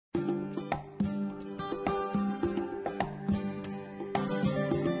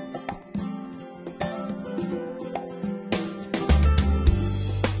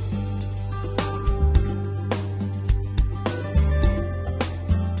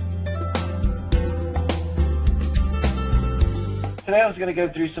today I was going to go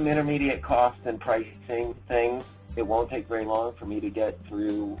through some intermediate cost and pricing things. It won't take very long for me to get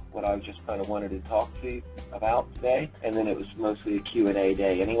through what I just kind of wanted to talk to you about today, and then it was mostly a Q&A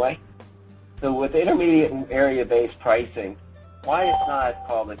day anyway. So with intermediate and area-based pricing, why it's not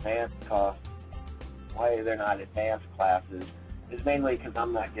called advanced cost, why they're not advanced classes, is mainly because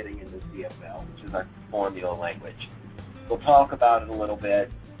I'm not getting into CFL, which is our formula language. We'll talk about it a little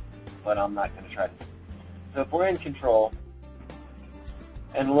bit, but I'm not going to try to. So if we're in control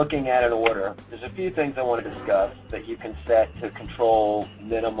and looking at an order, there's a few things I want to discuss that you can set to control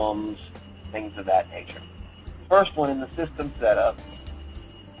minimums, things of that nature. First one, in the system setup,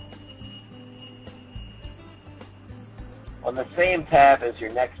 on the same tab as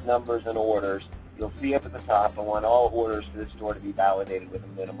your next numbers and orders, you'll see up at the top, I want all orders to this store to be validated with a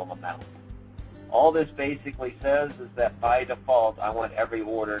minimum amount. All this basically says is that by default, I want every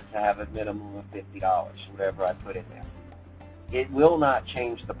order to have a minimum of $50, whatever I put in there. It will not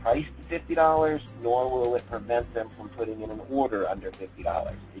change the price to $50, nor will it prevent them from putting in an order under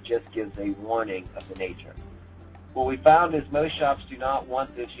 $50. It just gives a warning of the nature. What we found is most shops do not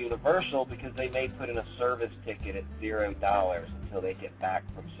want this universal because they may put in a service ticket at $0 until they get back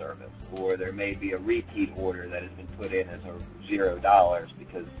from service, or there may be a repeat order that has been put in as a $0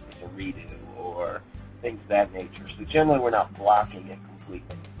 because it's a redo, or things of that nature. So generally we're not blocking it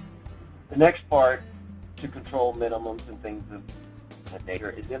completely. The next part to control minimums and things of that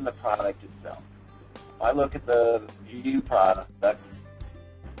nature is in the product itself. If I look at the View product,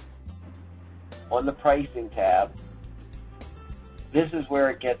 on the pricing tab, this is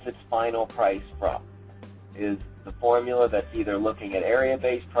where it gets its final price from, is the formula that's either looking at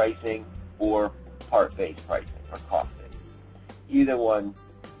area-based pricing or part-based pricing or cost-based. Either one,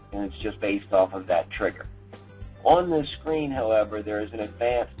 and it's just based off of that trigger. On this screen, however, there is an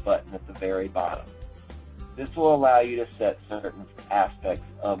advanced button at the very bottom. This will allow you to set certain aspects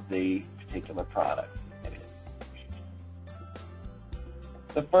of the particular product.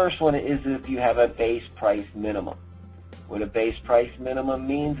 The first one is if you have a base price minimum. What a base price minimum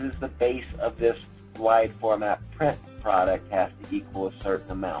means is the base of this wide format print product has to equal a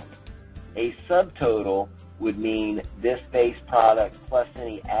certain amount. A subtotal would mean this base product plus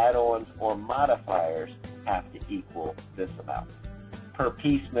any add-ons or modifiers have to equal this amount. Per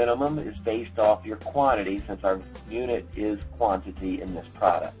piece minimum is based off your quantity, since our unit is quantity in this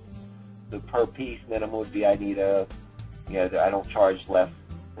product. The per piece minimum would be I don't charge less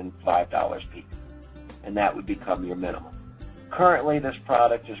than $5 piece, and that would become your minimum. Currently, this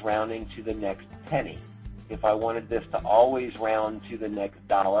product is rounding to the next penny. If I wanted this to always round to the next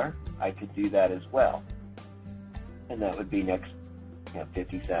dollar, I could do that as well, and that would be next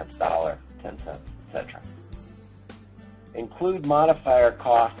 50 cents, dollar, 10 cents, etc. Include modifier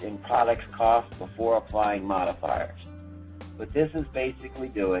cost in product's cost before applying modifiers. What this is basically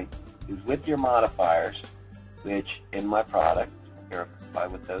doing is with your modifiers, which in my product, verify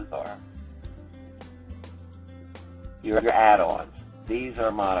what those are, your add-ons. These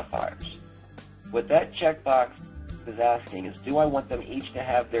are modifiers. What that checkbox is asking is, do I want them each to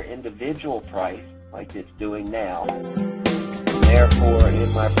have their individual price, like it's doing now, and therefore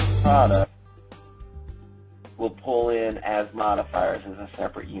in my product will pull in as modifiers as a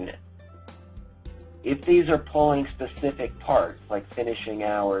separate unit. If these are pulling specific parts, like finishing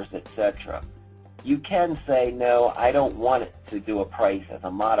hours, etc., you can say, no, I don't want it to do a price as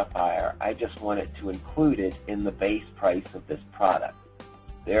a modifier. I just want it to include it in the base price of this product.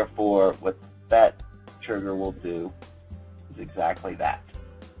 Therefore, what that trigger will do is exactly that.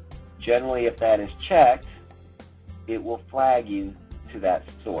 Generally, if that is checked, it will flag you to that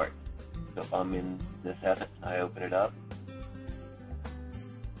sort. So if I'm in this essence, I open it up.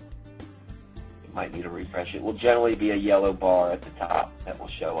 You might need to refresh. It will generally be a yellow bar at the top that will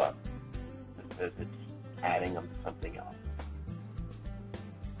show up. It says it's adding them to something else.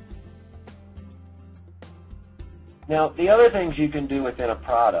 Now, the other things you can do within a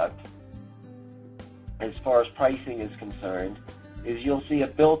product, as far as pricing is concerned, is you'll see a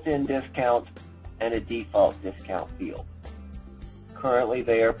built-in discount and a default discount field. Currently,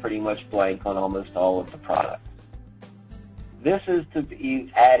 they are pretty much blank on almost all of the products. This is to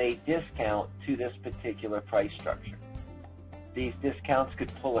add a discount to this particular price structure. These discounts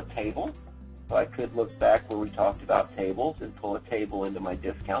could pull a table. So I could look back where we talked about tables and pull a table into my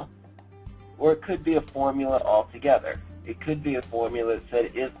discount. Or it could be a formula altogether. It could be a formula that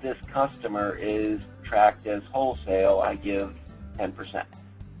said if this customer is tracked as wholesale, I give 10%.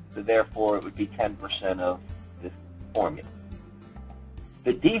 So therefore, it would be 10% of this formula.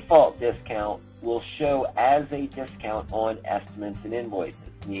 The default discount will show as a discount on estimates and invoices.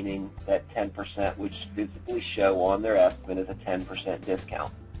 meaning that 10% would visibly show on their estimate as a 10%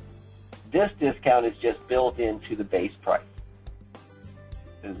 discount. This discount is just built into the base price.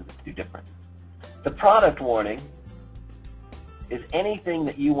 Those are the two differences. The product warning is anything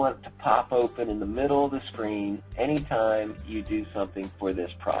that you want to pop open in the middle of the screen anytime you do something for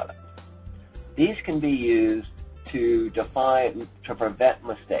this product. These can be used to prevent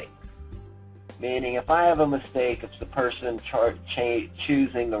mistakes. Meaning, if I have a mistake, if the person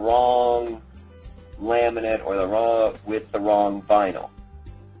choosing the wrong laminate or with the wrong vinyl,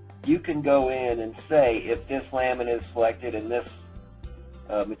 you can go in and say, if this laminate is selected and this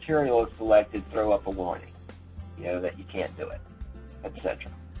material is selected, throw up a warning, that you can't do it,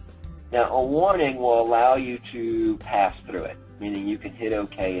 etc. Now, a warning will allow you to pass through it, meaning you can hit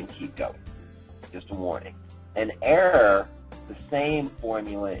OK and keep going. Just a warning. An error, the same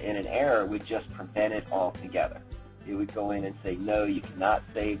formula in an error would just prevent it altogether. It would go in and say, no, you cannot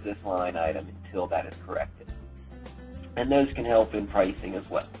save this line item until that is corrected. And those can help in pricing as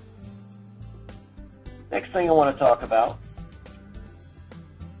well. Next thing I want to talk about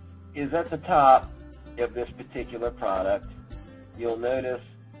is at the top of this particular product, you'll notice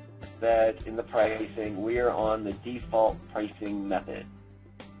that in the pricing, we are on the default pricing method.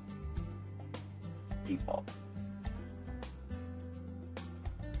 Default.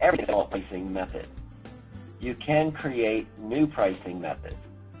 Every default pricing method. You can create new pricing methods.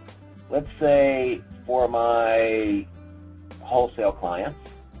 Let's say for my wholesale clients,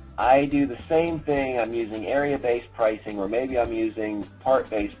 I do the same thing. I'm using area-based pricing, or maybe I'm using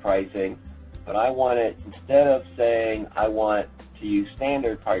part-based pricing, but I want it, instead of saying I want to use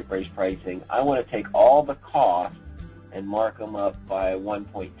standard part-based pricing, I want to take all the costs and mark them up by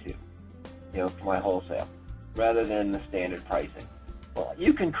 1.2, for my wholesale, rather than the standard pricing. Well,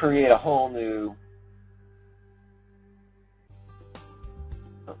 you can create a whole new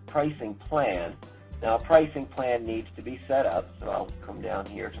pricing plan. Now, a pricing plan needs to be set up, so I'll come down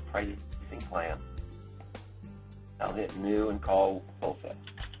here to pricing plan. I'll hit new and call wholesale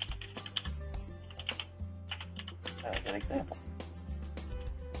as an example.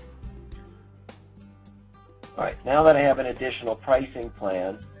 All right, now that I have an additional pricing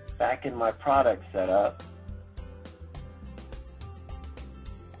plan, back in my product setup,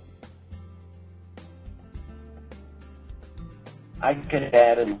 I could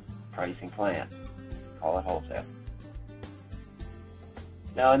add a pricing plan. Call it wholesale.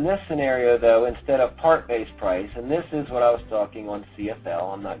 Now in this scenario though, instead of part-based price, and this is what I was talking on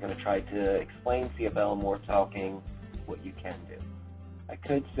CFL, I'm not going to try to explain CFL, more talking what you can do. I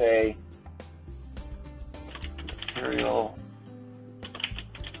could say material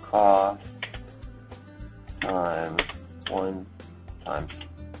cost times 1 times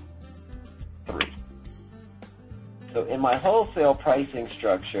 3. So in my wholesale pricing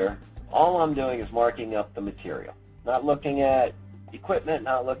structure, all I'm doing is marking up the material. Not looking at equipment,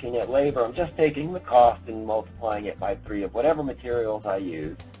 not looking at labor. I'm just taking the cost and multiplying it by 3 of whatever materials I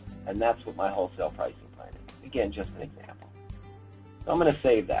use, and that's what my wholesale pricing plan is. Again, just an example. So I'm going to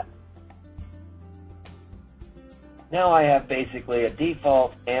save that. Now I have basically a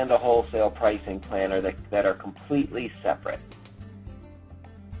default and a wholesale pricing planner that are completely separate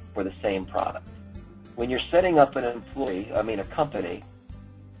for the same product. When you're setting up a company,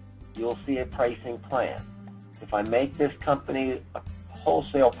 you'll see a pricing plan. If I make this company a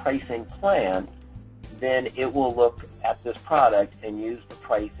wholesale pricing plan, then it will look at this product and use the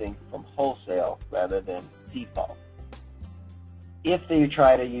pricing from wholesale rather than default. If you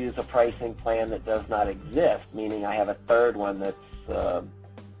try to use a pricing plan that does not exist, meaning I have a third one that's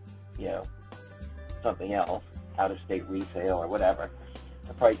something else, out-of-state resale or whatever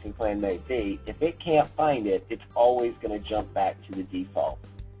the pricing plan may be, if it can't find it, it's always going to jump back to the default.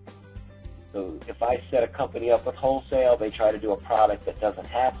 So if I set a company up with wholesale, they try to do a product that doesn't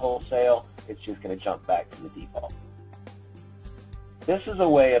have wholesale, it's just going to jump back to the default. This is a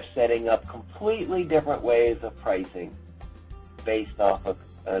way of setting up completely different ways of pricing based off of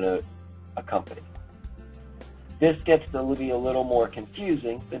a company. This gets to be a little more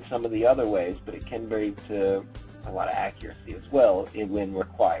confusing than some of the other ways, but it can bring to a lot of accuracy as well when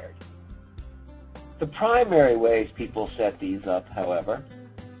required. The primary ways people set these up, however,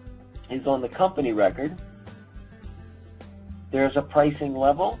 is on the company record. There's a pricing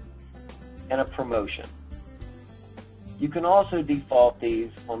level and a promotion. You can also default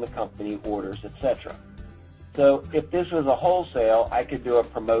these on the company orders, etc. So if this was a wholesale, I could do a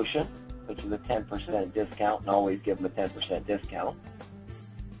promotion, which is a 10% discount, and always give them a 10% discount.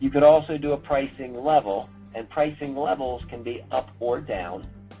 You could also do a pricing level, and pricing levels can be up or down.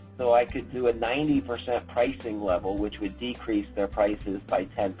 So I could do a 90% pricing level, which would decrease their prices by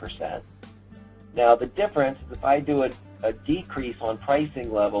 10%. Now the difference is if I do a decrease on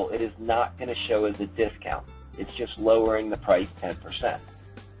pricing level, it is not going to show as a discount. It's just lowering the price 10%.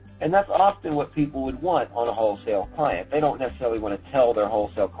 And that's often what people would want on a wholesale client. They don't necessarily want to tell their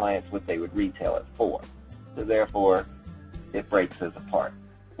wholesale clients what they would retail it for. So therefore, it breaks those apart.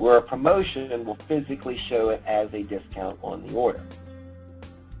 Where a promotion will physically show it as a discount on the order.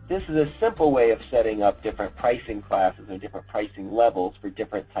 This is a simple way of setting up different pricing classes or different pricing levels for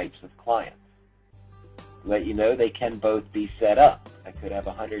different types of clients. To let you know, they can both be set up. I could have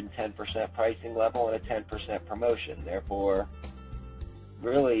a 110% pricing level and a 10% promotion. Therefore,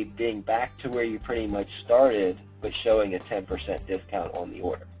 really being back to where you pretty much started, but showing a 10% discount on the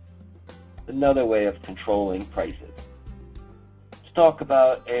order. Another way of controlling prices. Let's talk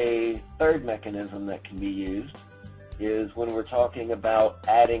about a third mechanism that can be used is when we're talking about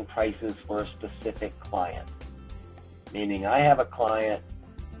adding prices for a specific client. Meaning I have a client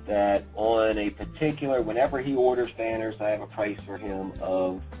that on a particular, whenever he orders banners, I have a price for him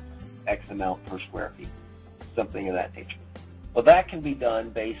of X amount per square feet, something of that nature. Well, that can be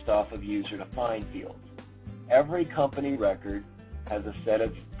done based off of user-defined fields. Every company record has a set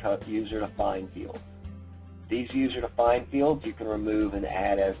of user-defined fields. These user-defined fields you can remove and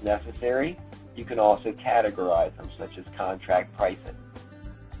add as necessary. You can also categorize them, such as contract pricing.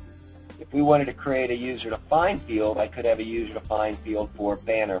 If we wanted to create a user-defined field, I could have a user-defined field for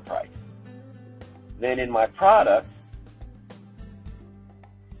banner price. Then in my product,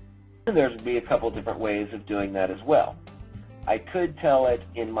 there would be a couple different ways of doing that as well. I could tell it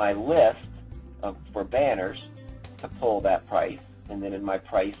in my list for banners to pull that price, and then in my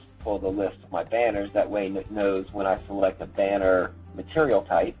price pull the list of my banners. That way it knows when I select a banner material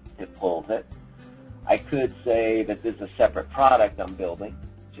type, it pulls it. I could say that this is a separate product I'm building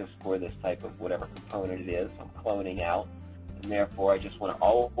just for this type of whatever component it is I'm cloning out, and therefore I just want to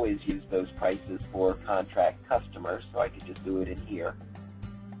always use those prices for contract customers, so I could just do it in here.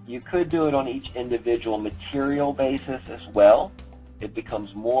 You could do it on each individual material basis as well. It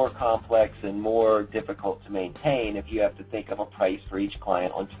becomes more complex and more difficult to maintain if you have to think of a price for each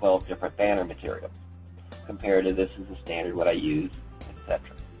client on 12 different banner materials, compared to this is the standard what I use,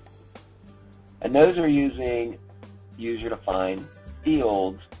 etc. And those are using user-defined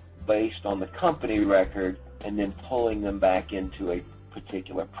fields based on the company record and then pulling them back into a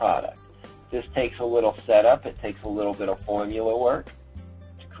particular product. This takes a little setup. It takes a little bit of formula work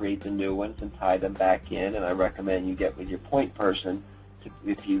to create the new ones and tie them back in, and I recommend you get with your point person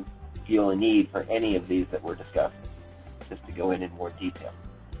if you feel a need for any of these that we're discussing, just to go in more detail.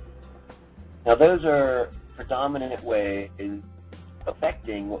 Now those are predominant ways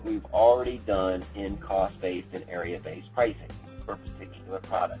affecting what we've already done in cost-based and area-based pricing for a particular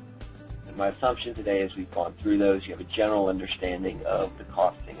product. And my assumption today is we've gone through those, you have a general understanding of the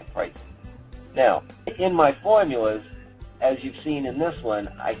costing and pricing. Now, in my formulas, as you've seen in this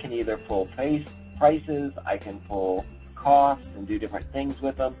one, I can either pull prices, I can pull costs and do different things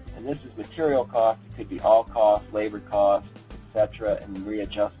with them, and this is material costs. It could be all costs, labor costs, etc., and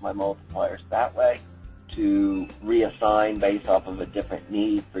readjust my multipliers that way to reassign based off of a different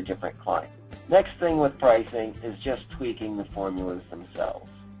need for different clients. Next thing with pricing is just tweaking the formulas themselves.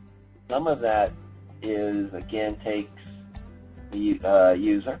 Some of that is, again, takes the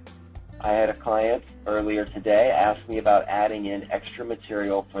user. I had a client earlier today ask me about adding in extra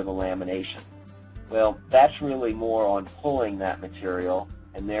material for the lamination. Well, that's really more on pulling that material,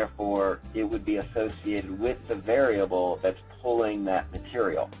 and therefore it would be associated with the variable that's pulling that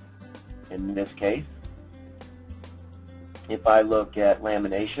material. In this case, if I look at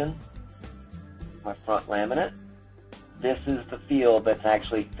lamination, my front laminate, this is the field that's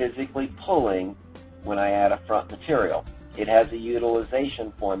actually physically pulling when I add a front material. It has a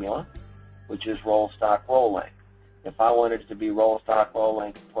utilization formula, which is roll stock roll length. If I wanted it to be roll stock roll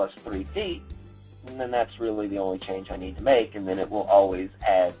length plus 3 feet, then that's really the only change I need to make, and then it will always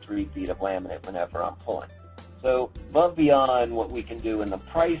add 3 feet of laminate whenever I'm pulling. So above beyond what we can do in the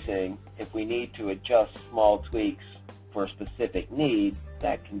pricing, if we need to adjust small tweaks for a specific need,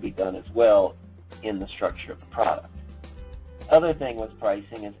 that can be done as well in the structure of the product. Other thing with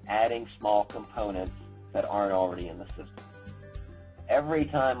pricing is adding small components that aren't already in the system. Every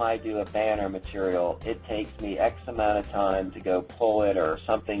time I do a banner material, it takes me X amount of time to go pull it or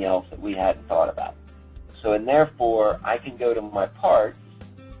something else that we hadn't thought about. So, and therefore, I can go to my parts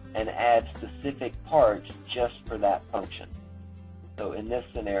and add specific parts just for that function. So in this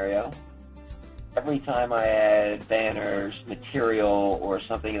scenario, every time I add banners, material, or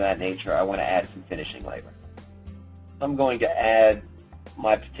something of that nature, I want to add some finishing labor. I'm going to add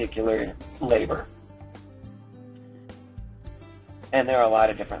my particular labor. And there are a lot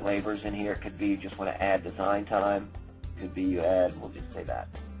of different labors in here. It could be you just want to add design time. It could be you add, we'll just say that,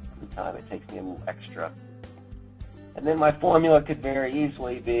 the time it takes me a little extra. And then my formula could very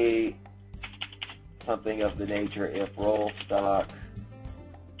easily be something of the nature if roll stock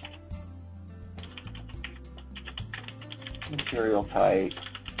material type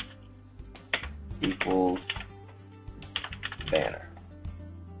equals banner.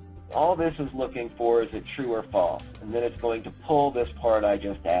 All this is looking for is it true or false, and then it's going to pull this part I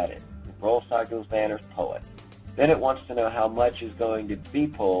just added. If roll stock equals banners, pull it. Then it wants to know how much is going to be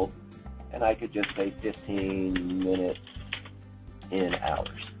pulled, and I could just say 15 minutes in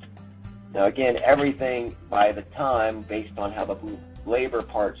hours. Now again, everything by the time, based on how the labor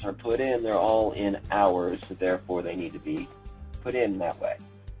parts are put in, they're all in hours, so therefore they need to be put in that way.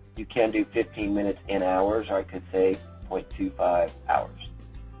 You can do 15 minutes in hours, or I could say 0.25 hours.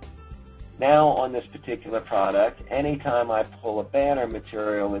 Now on this particular product, anytime I pull a banner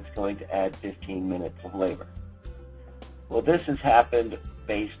material, it's going to add 15 minutes of labor. Well, this has happened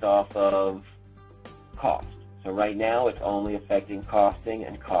based off of cost. So right now it's only affecting costing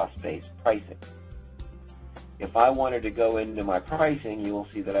and cost-based pricing. If I wanted to go into my pricing, you will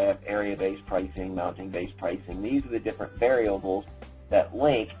see that I have area-based pricing, mounting-based pricing. These are the different variables that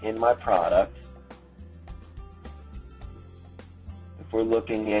link in my product. If we're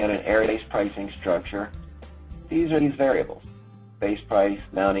looking at an area-based pricing structure, these are these variables: base price,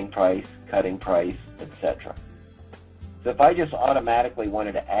 mounting price, cutting price, etc. So if I just automatically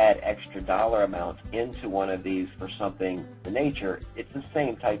wanted to add extra dollar amounts into one of these for something the nature, it's the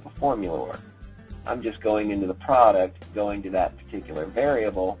same type of formula work. I'm just going into the product, going to that particular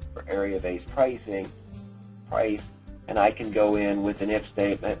variable for area-based pricing, price, and I can go in with an if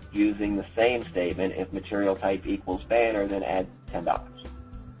statement using the same statement. If material type equals banner, then add $10.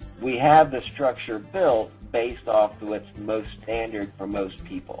 We have the structure built based off of what's most standard for most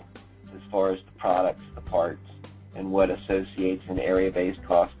people as far as the products, the parts, and what associates an area-based,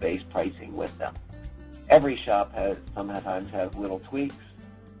 cost-based pricing with them. Every shop sometimes has little tweaks,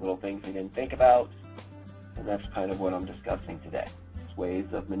 little things they didn't think about, and that's kind of what I'm discussing today. It's ways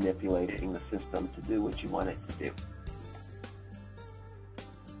of manipulating the system to do what you want it to do.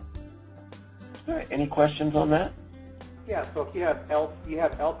 All right, any questions on that? Yeah, so if you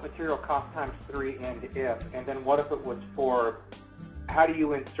have else material cost times 3 and if, and then what if it was for, how do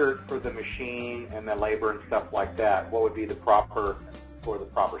you insert for the machine and the labor and stuff like that? What would be the proper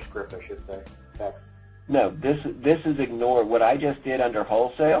script, I should say? No, this is ignored. What I just did under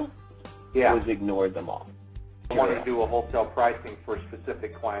wholesale was ignored them all. I wanted to do a wholesale pricing for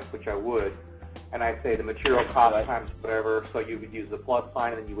specific clients, which I would, and I say the material cost times whatever, so you would use the plus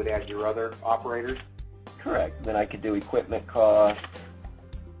sign and then you would add your other operators? Correct. Then I could do equipment cost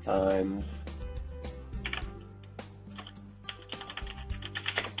times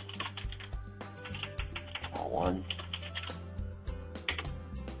one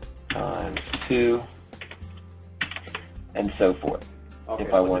times 2, and so forth, okay,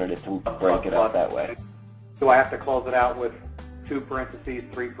 if I wanted it to break it up that way. Do I have to close it out with 2 parentheses,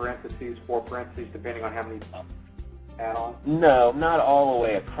 3 parentheses, 4 parentheses, depending on how many add-ons? No, not all the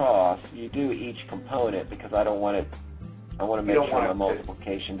way across. You do each component because I want to make sure the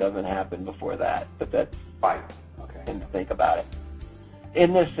multiplication doesn't happen before that, but that's fine. Okay. And think about it.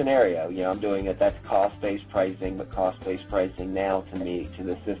 In this scenario, I'm doing it, that's cost-based pricing, but cost-based pricing now to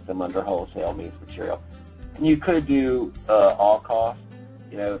the system under wholesale means material. And you could do all costs,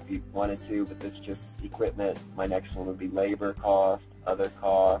 if you wanted to, but this is just equipment. My next one would be labor cost, other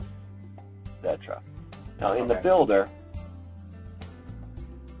costs, etc. Now in the builder,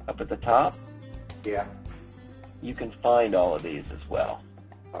 up at the top, you can find all of these as well.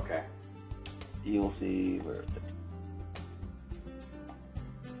 Okay. You'll see where is it?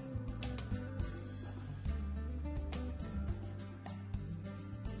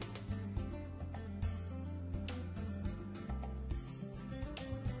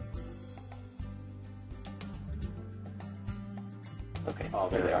 Okay,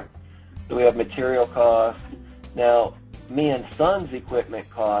 there they are. So we have material costs. Now, me and son's equipment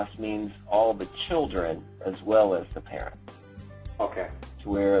cost means all the children as well as the parent. Okay. To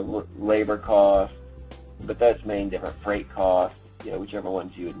where labor costs, but that's main different, freight costs, whichever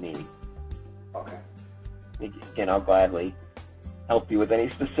ones you would need. Okay. Again, I'll gladly help you with any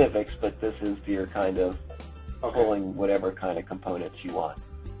specifics, but this is for your kind of pulling whatever kind of components you want.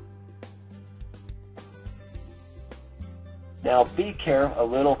 Now be a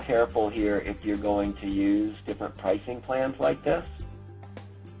little careful here if you're going to use different pricing plans like this.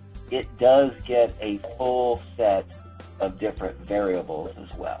 It does get a full set of different variables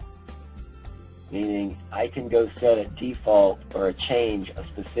as well. Meaning I can go set a default or a change a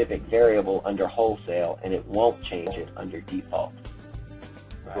specific variable under wholesale and it won't change it under default.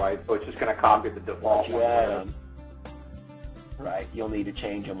 Right, so it's just going to copy the default Once you add them, right, you'll need to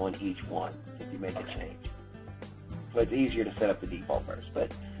change them on each one if you make a change. So it's easier to set up the default first.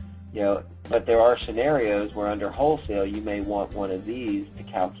 But but there are scenarios where under wholesale you may want one of these to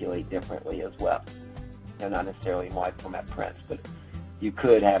calculate differently as well. They're not necessarily in wide format prints, but you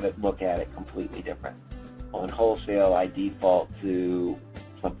could have it look at it completely different. On wholesale, I default to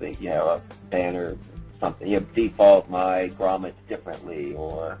something, a banner, something. Default my grommets differently,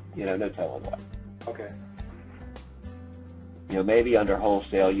 or no telling what. Okay. Maybe under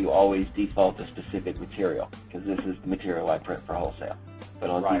wholesale you always default a specific material because this is the material I print for wholesale. But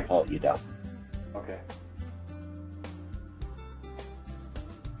on default you don't. Okay.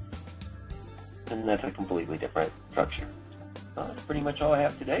 And that's a completely different structure. That's pretty much all I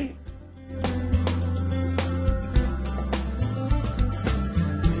have today.